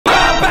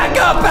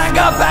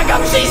back up.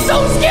 She's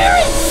so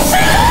scary.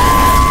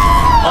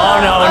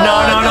 Oh, no.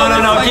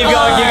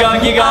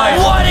 Keep going.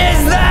 What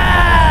is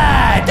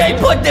that? They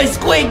put the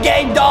Squid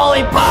Game doll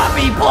in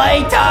Poppy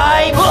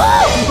Playtime.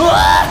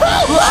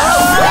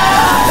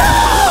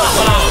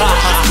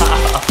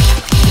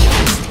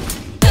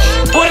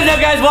 What is up,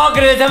 guys?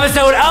 Welcome to this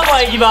episode of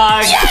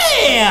LankyBox.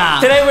 Yeah!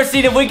 Today we're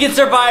seeing if we can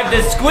survive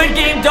the Squid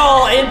Game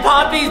doll in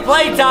Poppy's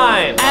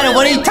Playtime. Adam,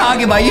 what are you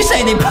talking about? You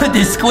say they put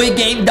the Squid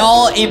Game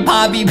doll in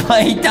Poppy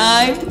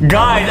Playtime?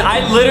 Guys,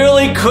 I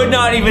literally could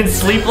not even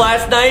sleep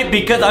last night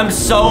because I'm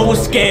so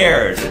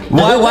scared.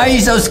 Why are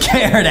you so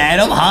scared,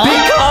 Adam, huh?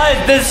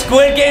 Because the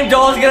Squid Game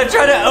doll is gonna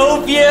try to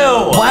oof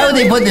you. Why would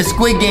they put the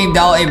Squid Game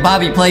doll in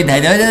Poppy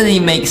Playtime? That doesn't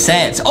even make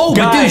sense. Oh,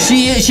 but dude,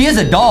 she is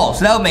a doll,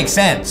 so that would make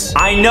sense.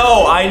 I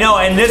know,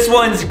 and this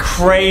one's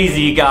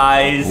crazy,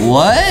 guys.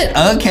 What?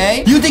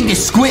 Okay. You think the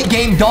Squid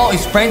Game doll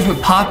is friends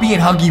with Poppy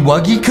and Huggy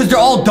Wuggy? Because they're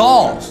all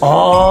dolls.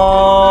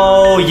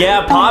 Oh,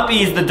 yeah,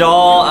 Poppy's the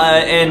doll,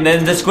 and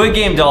then the Squid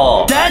Game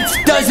doll. That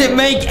doesn't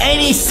make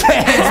any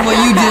sense what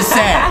you just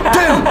said.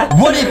 Dude,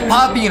 what if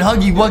Poppy and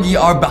Huggy Wuggy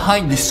are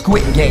behind the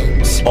Squid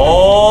Games?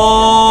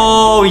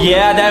 Oh,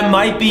 yeah, that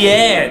might be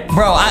it.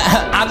 Bro,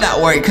 I'm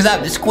not worried because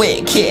I'm the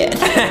Squid Kid.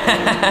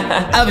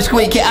 I'm a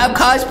Squid Kid. I'm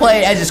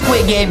cosplaying as a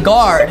Squid Game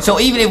guard. So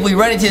even if we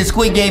run into the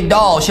Squid Game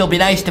doll, she'll be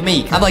nice to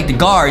me. I'm like the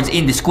guards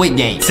in the Squid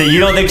Game. So you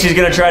don't think she's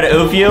gonna try to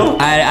oof you?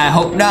 I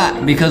hope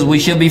not, because we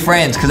should be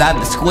friends, because I'm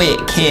the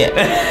Squid Kid.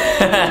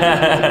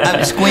 I'm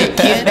the Squid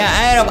Kid. Now,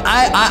 Adam,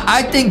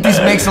 I think this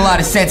makes a lot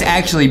of sense,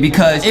 actually,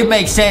 because it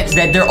makes sense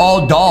that they're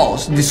all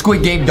dolls. The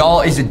Squid Game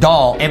doll is a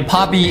doll, and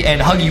Poppy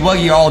and Huggy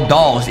Wuggy are all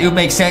dolls. It would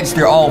make sense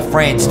they're all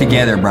friends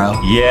together, bro.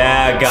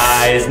 Yeah,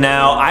 guys.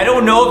 Now, I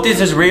don't know if this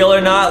is real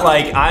or not.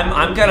 Like,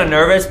 I'm kind of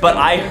nervous, but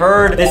I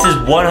heard this is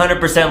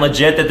 100%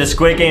 legit that the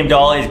Squid Game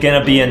doll is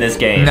gonna be in this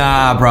game.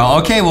 Nah, bro.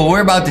 Okay, well,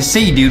 we're about to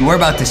see, dude. We're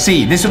about to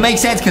see. This would make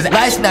sense, because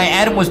last night,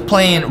 Adam was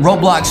playing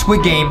Roblox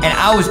Squid Game, and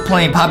I was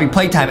playing Poppy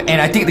Playtime,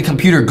 and I think the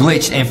computer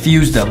glitched and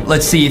fused them.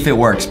 Let's see if it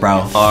works,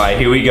 bro. All right,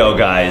 here we go,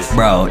 guys.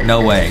 Bro,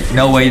 no way.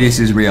 No way this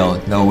is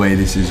real. No way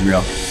this is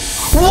real.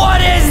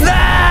 What is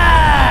that?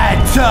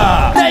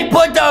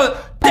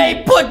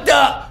 They put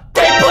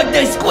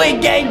the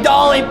Squid Game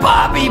doll in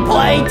Poppy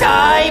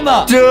Playtime.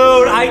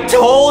 Dude, I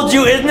told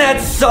you, isn't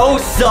that so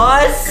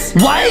sus?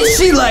 Why is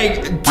she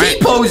like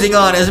T-posing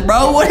on us,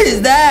 bro? What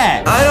is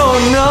that? I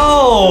don't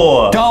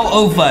know. Don't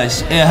oof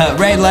us.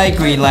 Red light,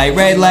 green light,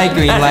 red light,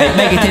 green light.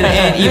 Make it to the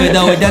end even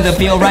though it doesn't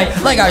feel right.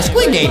 Like our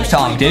Squid Game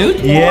song,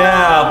 dude.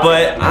 Yeah,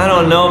 but I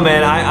don't know,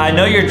 man. I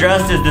know you're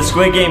dressed as the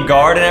Squid Game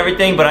guard and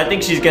everything, but I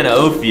think she's gonna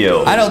oof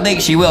you. I don't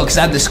think she will, because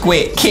I'm the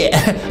Squid Kid.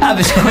 I'm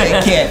a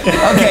Squid Kid.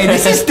 Okay,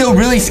 this is still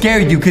really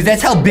scary, dude, because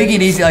that's how big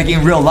it is, like,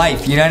 in real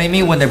life. You know what I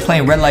mean? When they're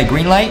playing red light,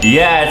 green light.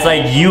 Yeah, it's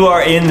like you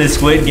are in the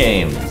Squid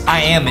Game.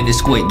 I am in the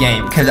Squid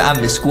Game, because I'm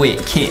the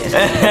Squid Kid.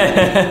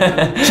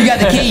 She got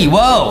the key.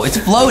 Whoa, it's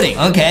floating.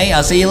 Okay,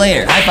 I'll see you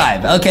later. High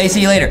five. Okay,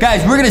 see you later.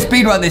 Guys, we're gonna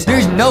speedrun this.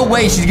 There's no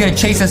way she's gonna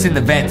chase us in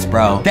the vents,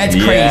 bro. That's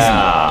crazy.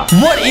 Yeah.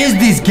 What is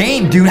this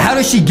game, dude? How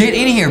does she get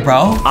in here,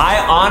 bro?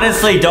 I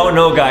honestly don't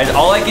know, guys.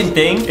 All I can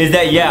think is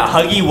that, yeah,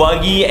 Huggy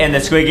Wuggy and the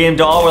Squid Game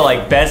doll were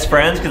like best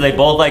friends because they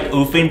both like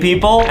oofing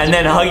people. And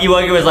then Huggy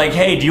Wuggy was like,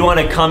 hey, do you want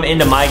to come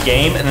into my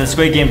game? And the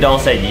Squid Game doll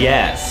said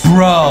yes.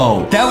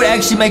 Bro, that would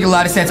actually make a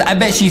lot of sense. I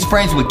bet she's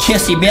friends with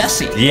Kissy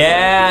Bessie.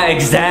 Yeah,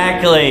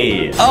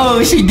 exactly.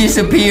 Oh, she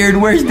disappeared.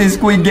 Where's this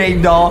Squid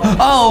Game doll?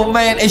 Oh,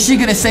 man. Is she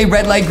gonna say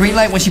red light, green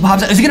light when she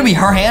pops out? Is it gonna be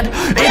her hand?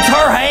 It's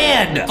her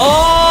hand.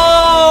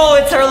 Oh,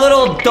 it's her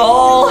little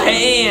doll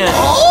hand.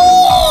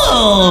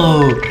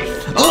 Oh.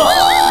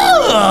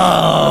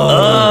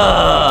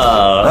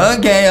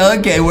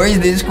 Okay, where's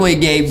this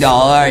Squid Game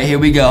doll? All right, here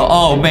we go.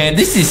 Oh, man,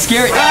 this is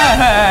scary.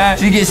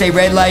 She's gonna say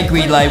red light,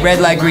 green light, red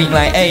light, green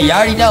light. Hey, you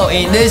already know,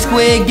 in the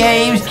Squid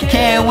Games,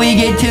 can we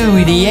get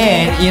to the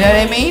end? You know what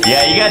I mean?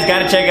 Yeah, you guys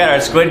gotta check out our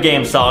Squid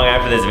Game song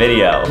after this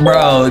video.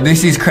 Bro,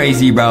 this is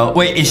crazy, bro.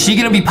 Wait, is she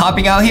gonna be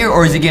popping out here,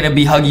 or is it gonna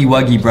be Huggy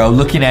Wuggy, bro,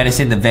 looking at us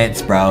in the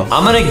vents, bro?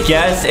 I'm gonna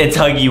guess it's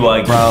Huggy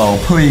Wuggy. Bro,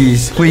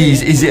 please,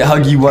 is it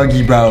Huggy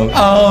Wuggy, bro?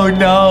 Oh,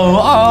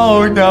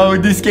 no,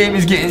 this game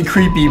is getting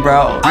creepy,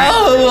 bro.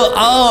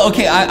 Oh,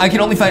 okay, I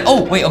can only find,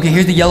 oh, wait, okay,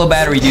 here's the yellow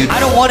battery, dude. I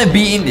don't want to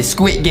be in the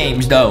Squid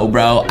Games, though,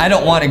 bro. I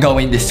don't want to go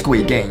into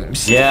Squid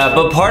Games. Yeah,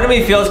 but part of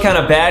me feels kind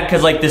of bad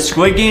because, like, the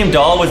Squid Game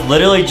doll was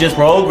literally just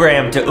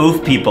programmed to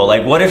oof people.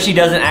 Like, what if she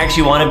doesn't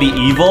actually want to be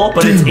evil,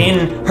 but it's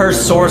in her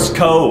source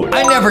code?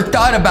 I never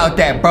thought about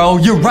that, bro.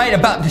 You're right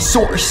about the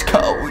source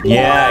code.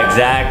 Yeah,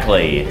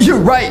 exactly. You're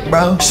right,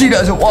 bro. She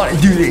doesn't want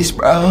to do this,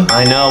 bro.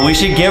 I know. We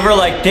should give her,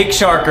 like, Thick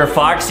Shark or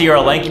Foxy or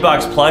a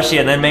LankyBox plushie,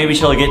 and then maybe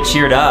she'll get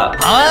cheered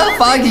up.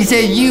 Foxy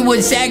says you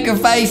would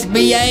sacrifice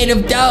me,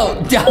 Adam.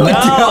 Don't do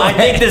I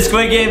think the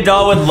Squid Game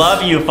doll would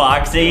love you,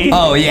 Foxy.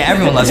 Oh, yeah,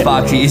 everyone loves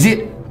Foxy. Is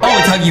it Oh,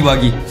 it's Huggy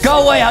Wuggy.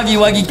 Go away, Huggy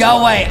Wuggy.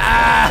 Go away.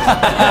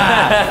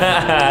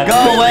 Ah.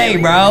 Go away,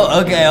 bro.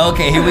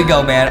 Okay, here we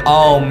go, man.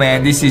 Oh,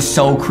 man, this is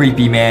so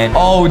creepy, man.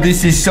 Oh,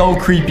 this is so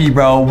creepy,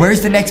 bro.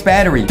 Where's the next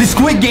battery? The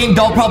Squid Game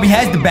doll probably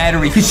has the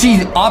battery because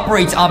she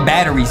operates on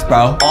batteries,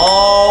 bro.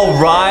 Oh,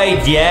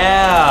 right,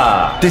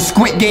 yeah. The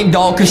Squid Game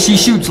doll because she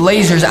shoots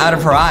lasers out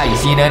of her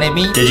eyes. You know what I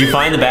mean? Did you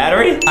find the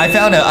battery? I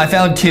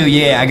found two.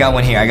 Yeah, I got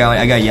one here. I got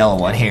a yellow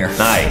one here.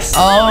 Nice.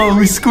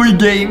 Oh, Squid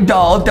Game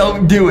doll,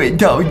 don't do it.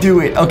 Don't do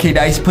it. Okay,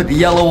 nice. Put the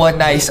yellow one.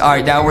 Nice. All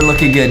right, now we're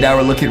looking good. Now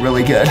we're looking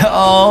really good.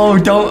 Oh,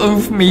 don't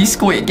oof me,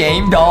 Squid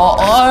Game doll.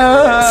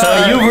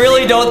 So you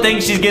really don't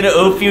think she's gonna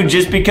oof you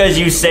just because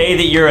you say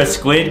that you're a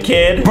squid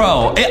kid?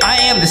 Bro, I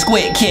am the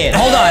squid kid.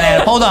 Hold on,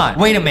 Adam. Hold on.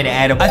 Wait a minute,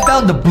 Adam. I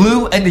found the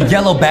blue and the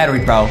yellow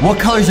battery, bro. What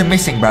colors are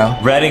missing, bro?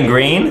 Red and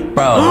green?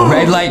 Bro,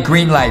 red light,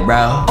 green light,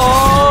 bro.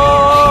 Oh!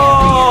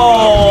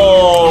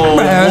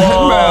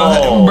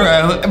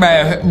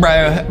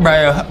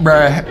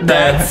 Bro.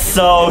 That's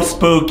so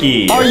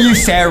spooky. Are you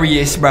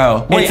serious,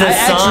 bro? Wait, it's a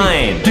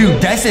sign.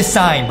 Dude, that's a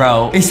sign,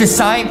 bro. It's a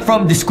sign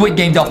from the Squid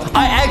Game doll.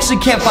 I actually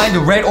can't find the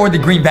red or the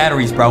green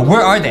batteries, bro.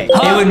 Where are they?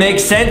 It would make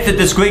sense that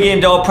the Squid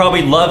Game doll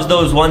probably loves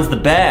those ones the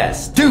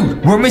best.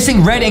 Dude, we're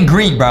missing red and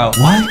green, bro.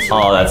 What?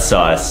 Oh, that's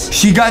sus.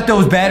 She got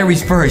those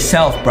batteries for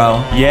herself,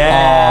 bro.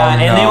 Yeah, oh,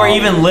 and they no. were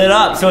even lit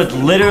up, so it's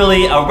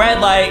literally a red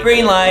light,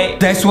 green light.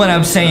 That's what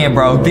I'm saying,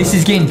 bro. This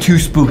is getting too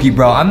spooky,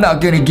 bro. I'm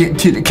not gonna get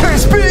into the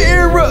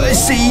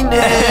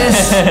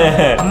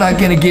conspiraciness. I'm not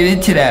gonna get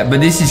into that,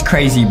 but this is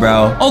crazy,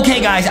 bro.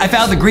 Okay, guys, I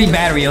found the green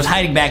battery. It was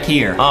hiding back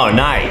here. Oh,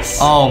 nice.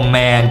 Oh,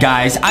 man,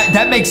 guys.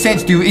 That makes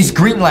sense, dude. It's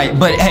green light,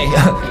 but hey,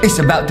 it's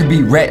about to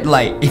be red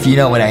light, if you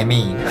know what I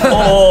mean.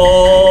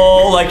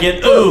 Oh, like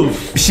an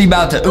oof. She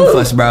about to oof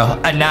us, bro.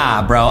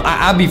 Nah, bro.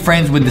 I'll be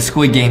friends with the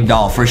Squid Game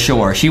doll for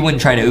sure. She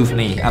wouldn't try to oof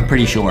me. I'm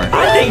pretty sure.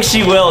 I think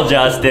she will,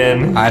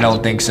 Justin. I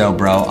don't think so,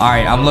 bro. All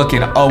right, I'm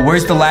looking. Oh,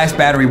 where's the last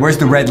battery? Where's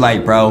the red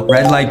light, bro?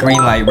 Red light, green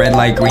light, red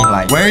light, green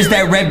light. Where's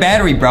that red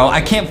battery, bro?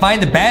 I can't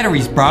find the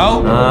batteries,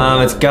 bro.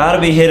 It's gotta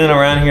be hidden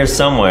around here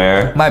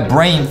somewhere. My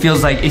brain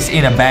feels like it's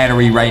in a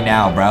battery right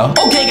now, bro.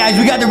 Okay, guys,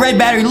 we got the red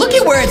battery. Look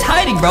at where it's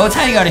hiding, bro. It's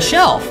hiding on a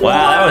shelf.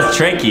 Wow, that was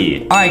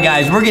tricky. All right,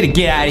 guys, we're gonna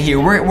get out of here.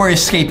 We're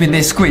escaping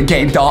this Squid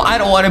Game doll. I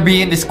don't want to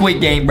be in the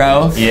Squid Game,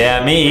 bro.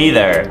 Yeah, me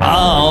either.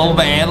 Oh,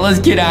 man, let's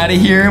get out of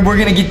here. We're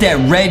gonna get that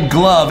red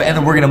glove, and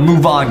then we're gonna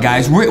move on,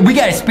 guys. We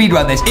gotta speed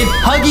run this. If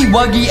Huggy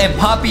Wuggy and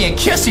Poppy and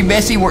Kissy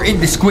Messy were in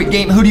the Squid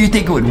Game, who do you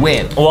think would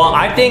win? Well,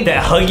 I think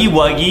that Huggy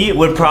Wuggy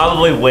would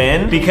probably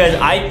win because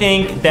I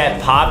think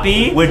that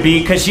Poppy would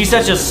be, because she's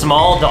such a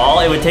small doll,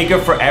 it would take her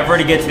forever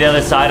to get to the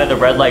other side of the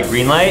red light,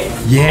 green light.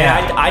 Yeah.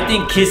 And I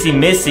think Kissy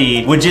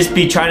Missy would just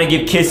be trying to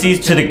give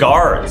kissies to the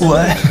guards.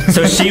 What?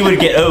 So she would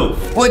get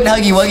oof. Wouldn't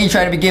Huggy Wuggy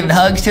try to be giving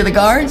hugs to the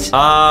guards? No,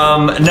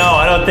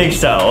 I don't think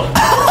so.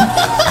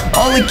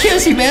 Only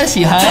Kissy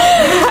Messy, huh?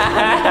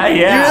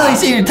 Yeah. You really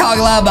seem to talk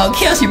a lot about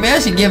Kissy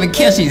Messy giving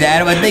kissies,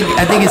 Adam. I think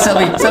it's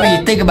something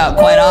you think about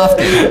quite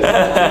often.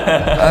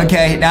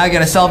 Okay, now I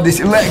gotta solve this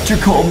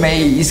electrical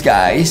maze,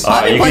 guys.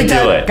 You can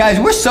do it. Guys,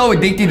 we're so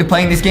addicted to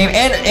playing this game,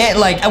 and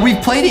like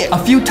we've played it a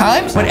few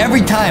times, but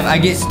every time I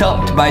get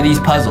stumped by these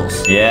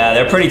puzzles. Yeah,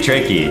 they're pretty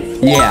tricky.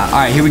 Yeah, all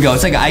right, here we go.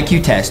 It's like an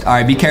IQ test. All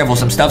right, be careful.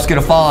 Some stuff's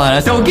gonna fall on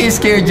us. Don't get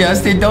scared,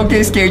 Justin. Don't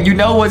get scared. You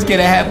know what's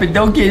gonna happen.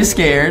 Don't get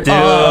scared. Dude,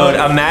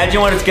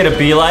 imagine what it's gonna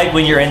be like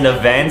when you're in the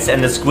vents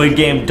and the Squid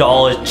Game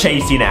doll is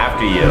chasing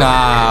after you.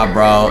 Nah,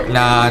 bro.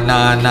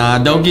 Nah.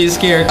 Don't get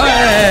scared.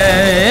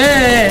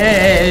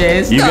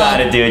 Hey, you got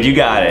it, dude. You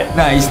got it.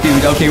 Nice,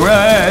 dude. Okay,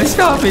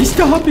 stop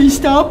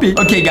it.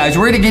 Okay, guys,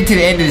 we're gonna get to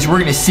the end of this. We're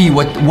gonna see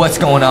what's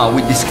going on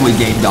with the Squid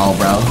Game doll,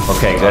 bro.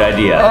 Okay, good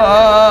idea.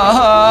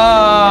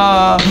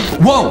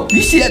 Whoa,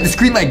 you see that? The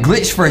screen like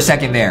glitched for a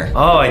second there.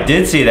 Oh, I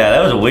did see that.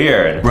 That was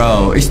weird.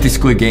 Bro, it's the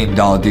Squid Game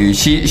doll, dude.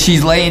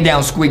 She's laying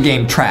down Squid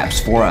Game traps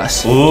for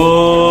us.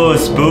 Ooh,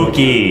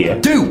 spooky.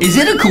 Dude, is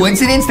it a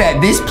coincidence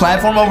that this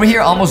platform over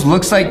here almost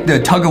looks like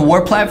the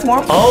tug-of-war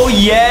platform? Oh,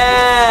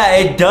 yeah.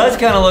 It does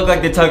kind of look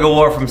like the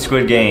tug-of-war from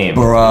Squid Game.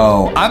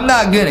 Bro, I'm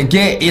not gonna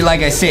get,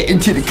 like I said,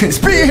 into the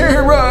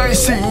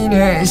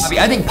conspiraciness.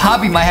 I think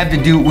Poppy might have to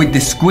do with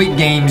the Squid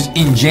Games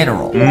in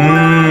general.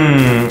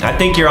 I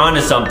think you're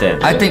onto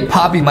something. I think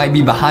Poppy might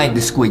be behind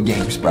the Squid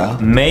Games, bro.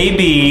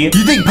 Maybe. Do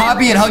you think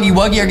Poppy and Huggy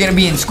Wuggy are gonna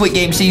be in Squid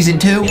Game Season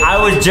 2?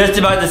 I was just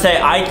about to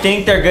say, I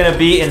think they're gonna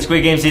be in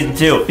Squid Game Season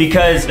 2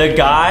 because the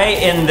guy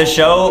in the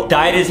show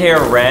dyed his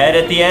hair red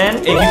at the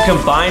end. If you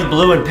combine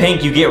blue and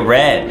pink, you get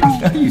red.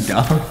 No, you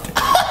don't.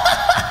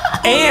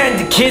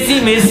 And Kissy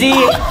Missy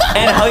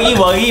and Huggy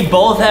Wuggy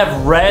both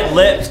have red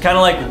lips, kind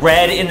of like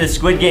red in the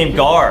Squid Game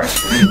guard.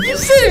 You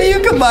said if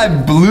you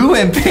combine blue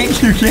and pink,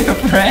 you get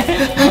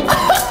red?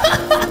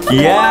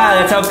 Yeah,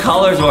 that's how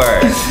colors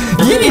work.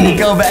 You need to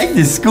go back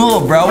to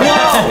school, bro.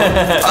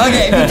 Whoa.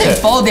 Okay, if you take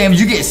fall damage,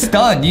 you get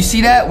stunned. You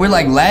see that? We're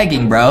like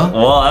lagging, bro.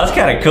 Well, that's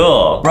kind of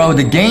cool. Bro,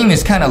 the game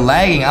is kind of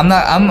lagging. I'm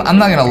not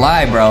gonna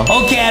lie, bro.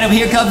 Okay, Adam,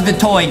 here comes the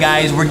toy,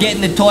 guys. We're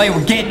getting the toy.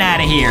 We're getting out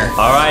of here.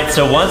 All right,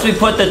 so once we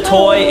put the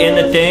toy in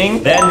in the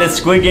thing, then the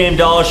Squid Game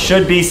doll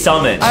should be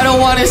summoned. I don't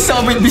want to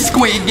summon the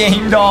Squid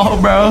Game doll,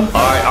 bro. All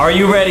right, are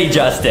you ready,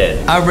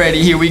 Justin? I'm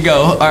ready. Here we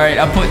go. All right,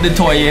 I'm putting the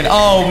toy in.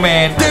 Oh,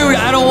 man. Dude,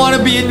 I don't want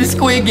to be in the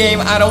Squid Game.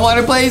 I don't want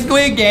to play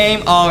Squid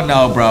Game. Oh,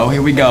 no, bro.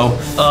 Here we go.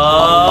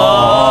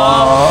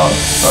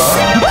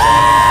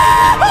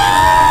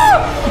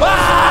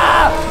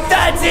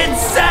 That's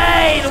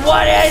insane!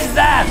 What is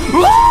that?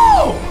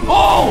 Whoa!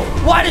 Oh,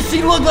 why does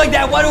she look like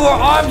that? Why do her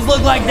arms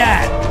look like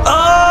that?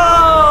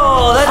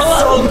 Oh,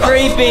 that's so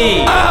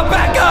creepy.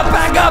 Back up,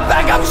 back up,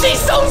 back up. She's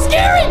so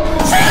scary.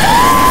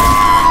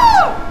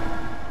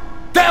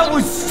 That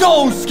was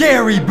so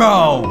scary,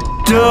 bro.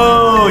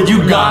 Dude,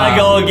 you gotta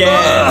go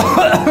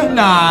again.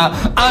 Nah,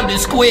 I'm the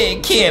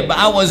Squid Kid, but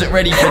I wasn't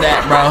ready for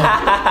that, bro.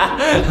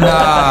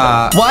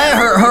 Nah. Why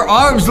her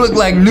arms look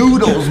like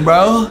noodles,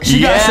 bro?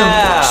 She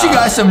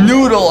got some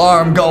noodle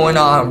arm going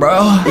on,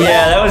 bro.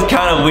 Yeah, that was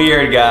kind of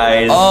weird,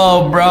 guys.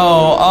 Oh, bro.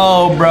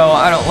 Oh, bro.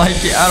 I don't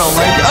like it. I don't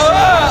like it.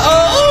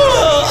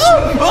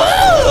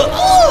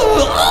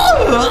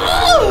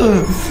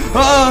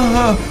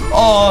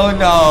 Oh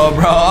no,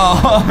 bro.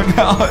 Oh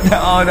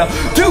no.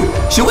 Dude,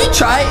 should we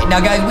try it? Now,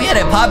 guys, we had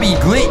a Poppy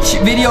glitch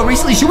video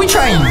recently. Should we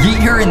try and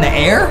yeet her in the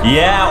air?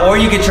 Yeah, or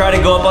you could try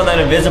to go up on that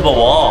invisible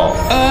wall.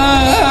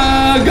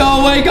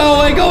 Go away, go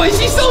away, go away.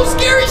 She's so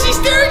scary. She's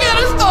staring at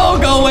us. Oh,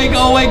 go away,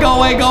 go away, go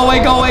away, go away,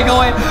 go away, go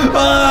away.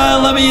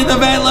 Let me in the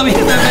vent. Let me in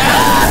the vent.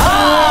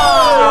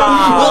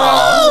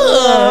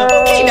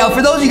 Okay, now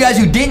for those of you guys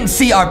who didn't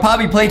see our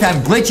Poppy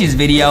Playtime glitches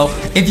video,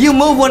 if you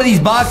move one of these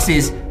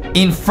boxes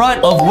in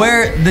front of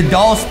where the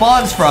doll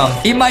spawns from,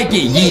 it might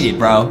get yeeted,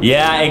 bro.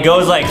 Yeah, it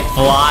goes like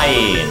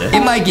flying.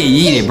 It might get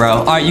yeeted, bro.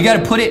 All right, you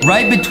gotta put it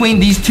right between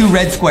these two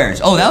red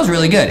squares. Oh, that was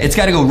really good. It's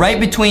gotta go right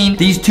between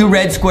these two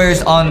red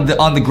squares on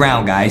the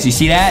ground, guys. You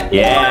see that?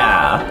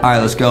 Yeah. All right,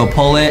 let's go.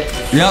 Pull it.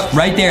 Yep,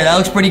 right there. That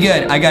looks pretty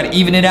good. I gotta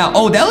even it out.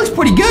 Oh, that looks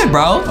pretty good,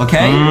 bro.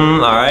 Okay.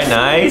 All right,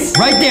 nice.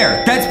 Right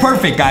there. That's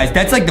perfect, guys.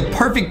 That's like the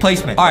perfect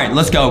placement. All right,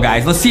 let's go,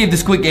 guys. Let's see if the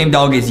Squid Game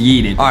doll gets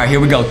yeeted. All right, here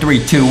we go. 3,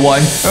 2,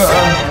 1.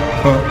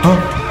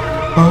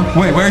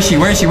 Wait, where is she?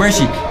 Where is she? Where is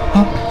she?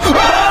 Whoa!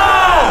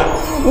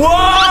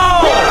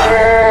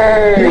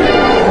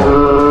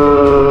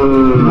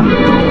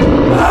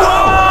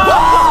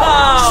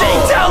 She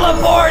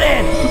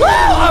teleported!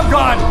 I'm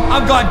gone.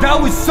 I'm gone. That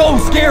was so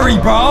scary,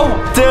 bro.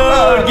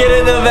 Dude, get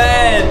in the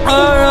vent.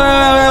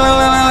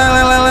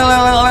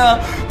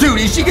 Dude,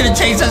 is she gonna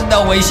chase us?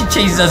 No way, she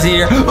chases us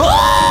here.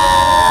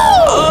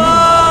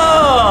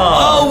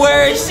 Oh,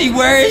 where is she?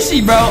 Where is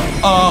she, bro?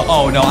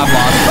 Oh no, I'm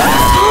lost.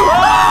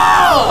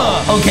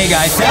 Okay,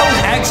 guys, that was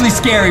actually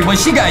scary. When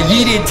she got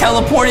yeeted,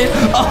 teleported.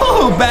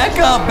 Oh, back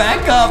up,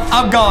 back up.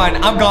 I'm gone,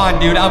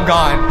 dude. I'm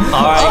gone.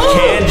 All right,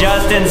 can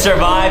Justin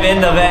survive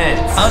in the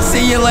vents? I'll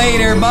see you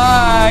later.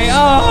 Bye.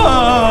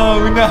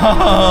 Oh, no.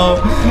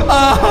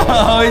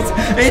 Oh,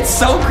 it's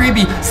so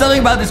creepy. Something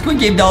about the Squid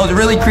Game doll is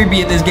really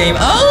creepy in this game.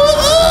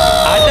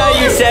 I thought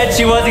you said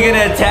she wasn't going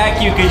to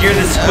attack you because you're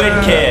the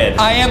Squid Kid.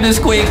 I am the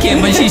Squid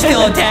Kid, but she's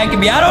still attacking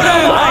me. I don't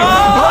know why.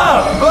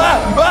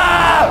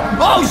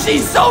 Oh,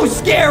 she's so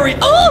scary.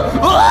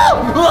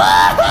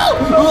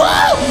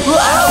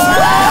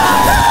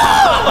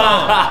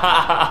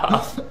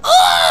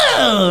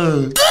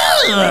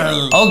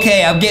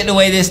 Okay, I'm getting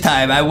away this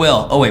time. I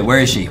will. Oh, wait, where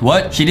is she?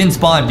 What? She didn't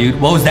spawn,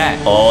 dude. What was that?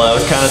 Oh, that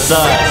was kind of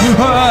sus.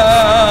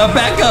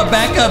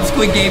 Back up,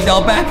 Squid Game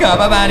doll. Back up.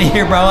 I'm out of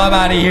here, bro. I'm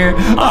out of here.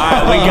 All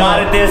right, we got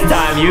it this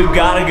time. You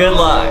got a good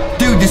luck.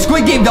 Dude, the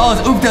Squid Game doll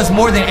has oofed us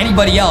more than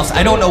anybody else.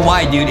 I don't know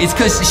why, dude. It's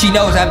because she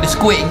knows I'm the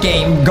Squid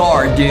Game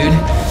guard, dude.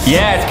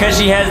 Yeah, it's because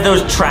she has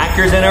those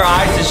trackers in her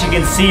eyes so she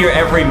can see your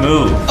every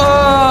move.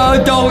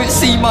 Don't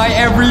see my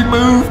every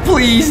move,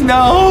 please,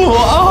 no.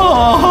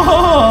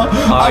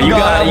 You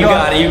got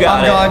it.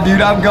 I'm gone,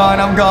 dude. I'm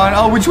gone.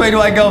 Oh, which way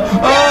do I go?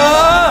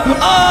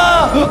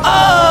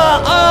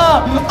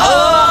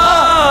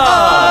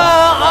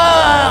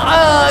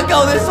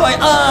 Go this way.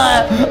 Oh,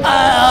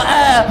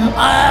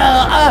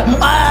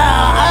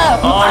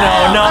 no.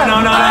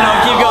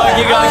 Keep going.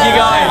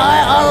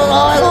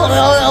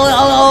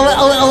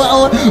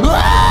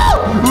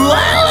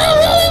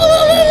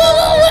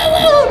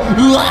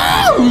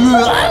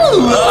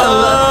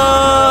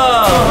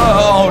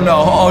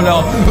 Oh,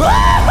 no.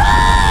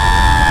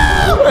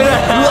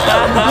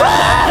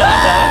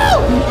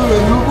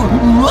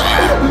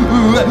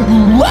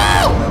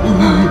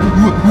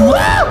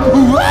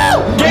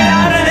 Get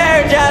out of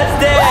there,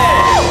 Justin!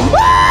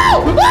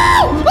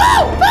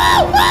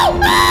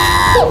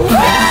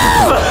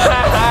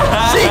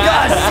 She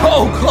got so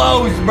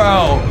close,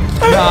 bro.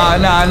 Nah.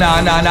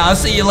 I'll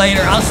see you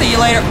later.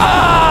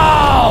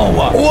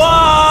 Oh!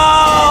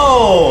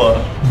 Whoa!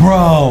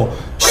 Bro,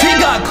 she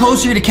got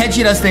closer to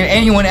catching us than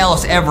anyone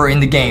else ever in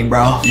the game,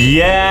 bro.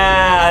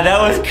 Yeah, that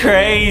was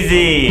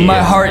crazy. My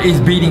heart is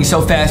beating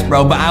so fast,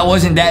 bro, but I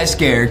wasn't that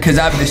scared because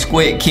I'm the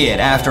Squid Kid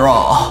after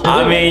all.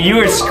 I mean, you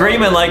were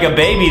screaming like a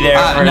baby there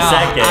for a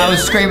second. I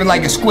was screaming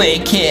like a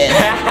Squid Kid.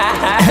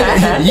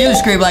 You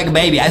scream like a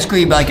baby. I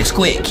scream like a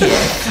Squid Kid.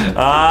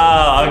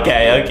 Oh,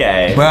 okay,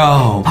 okay.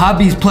 Bro,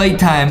 Poppy's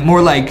playtime,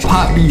 more like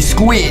Poppy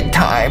Squid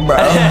time, bro.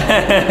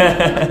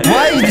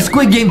 Why is the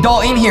Squid Game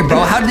doll in here, bro?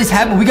 How did this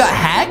happen? We got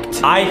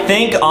hacked? I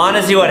think,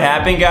 honestly, what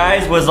happened,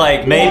 guys, was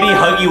like maybe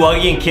Huggy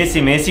Wuggy and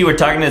Kissy Missy were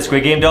talking to the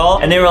Squid Game doll,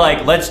 and they were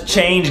like, let's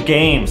change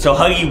games. So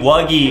Huggy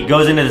Wuggy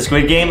goes into the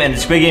Squid Game, and the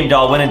Squid Game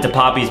doll went into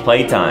Poppy's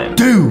playtime.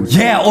 Dude,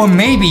 yeah, or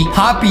maybe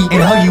Poppy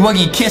and Huggy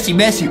Wuggy and Kissy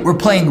Missy were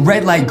playing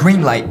red light,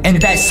 green light, and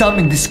that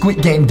summoned the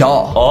Squid Game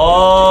doll.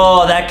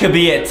 Oh, that could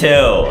be it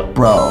too.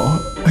 Bro,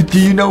 do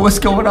you know what's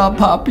going on,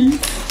 Poppy?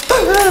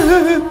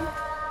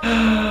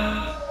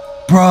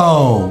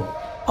 Bro.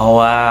 Oh,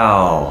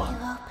 wow.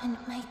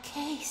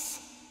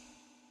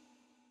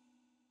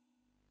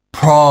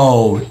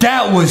 Bro,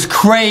 that was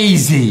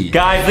crazy.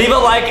 Guys, leave a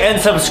like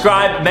and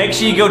subscribe. Make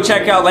sure you go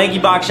check out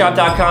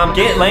LankyBoxShop.com.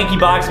 Get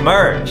LankyBox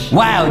merch.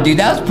 Wow, dude,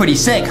 that was pretty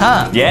sick,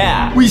 huh?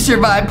 Yeah. We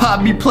survived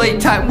Poppy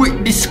playtime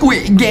with the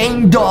Squid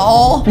Game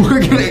doll.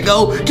 We're gonna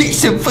go get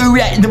some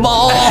food at the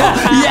mall.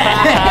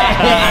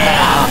 Yeah.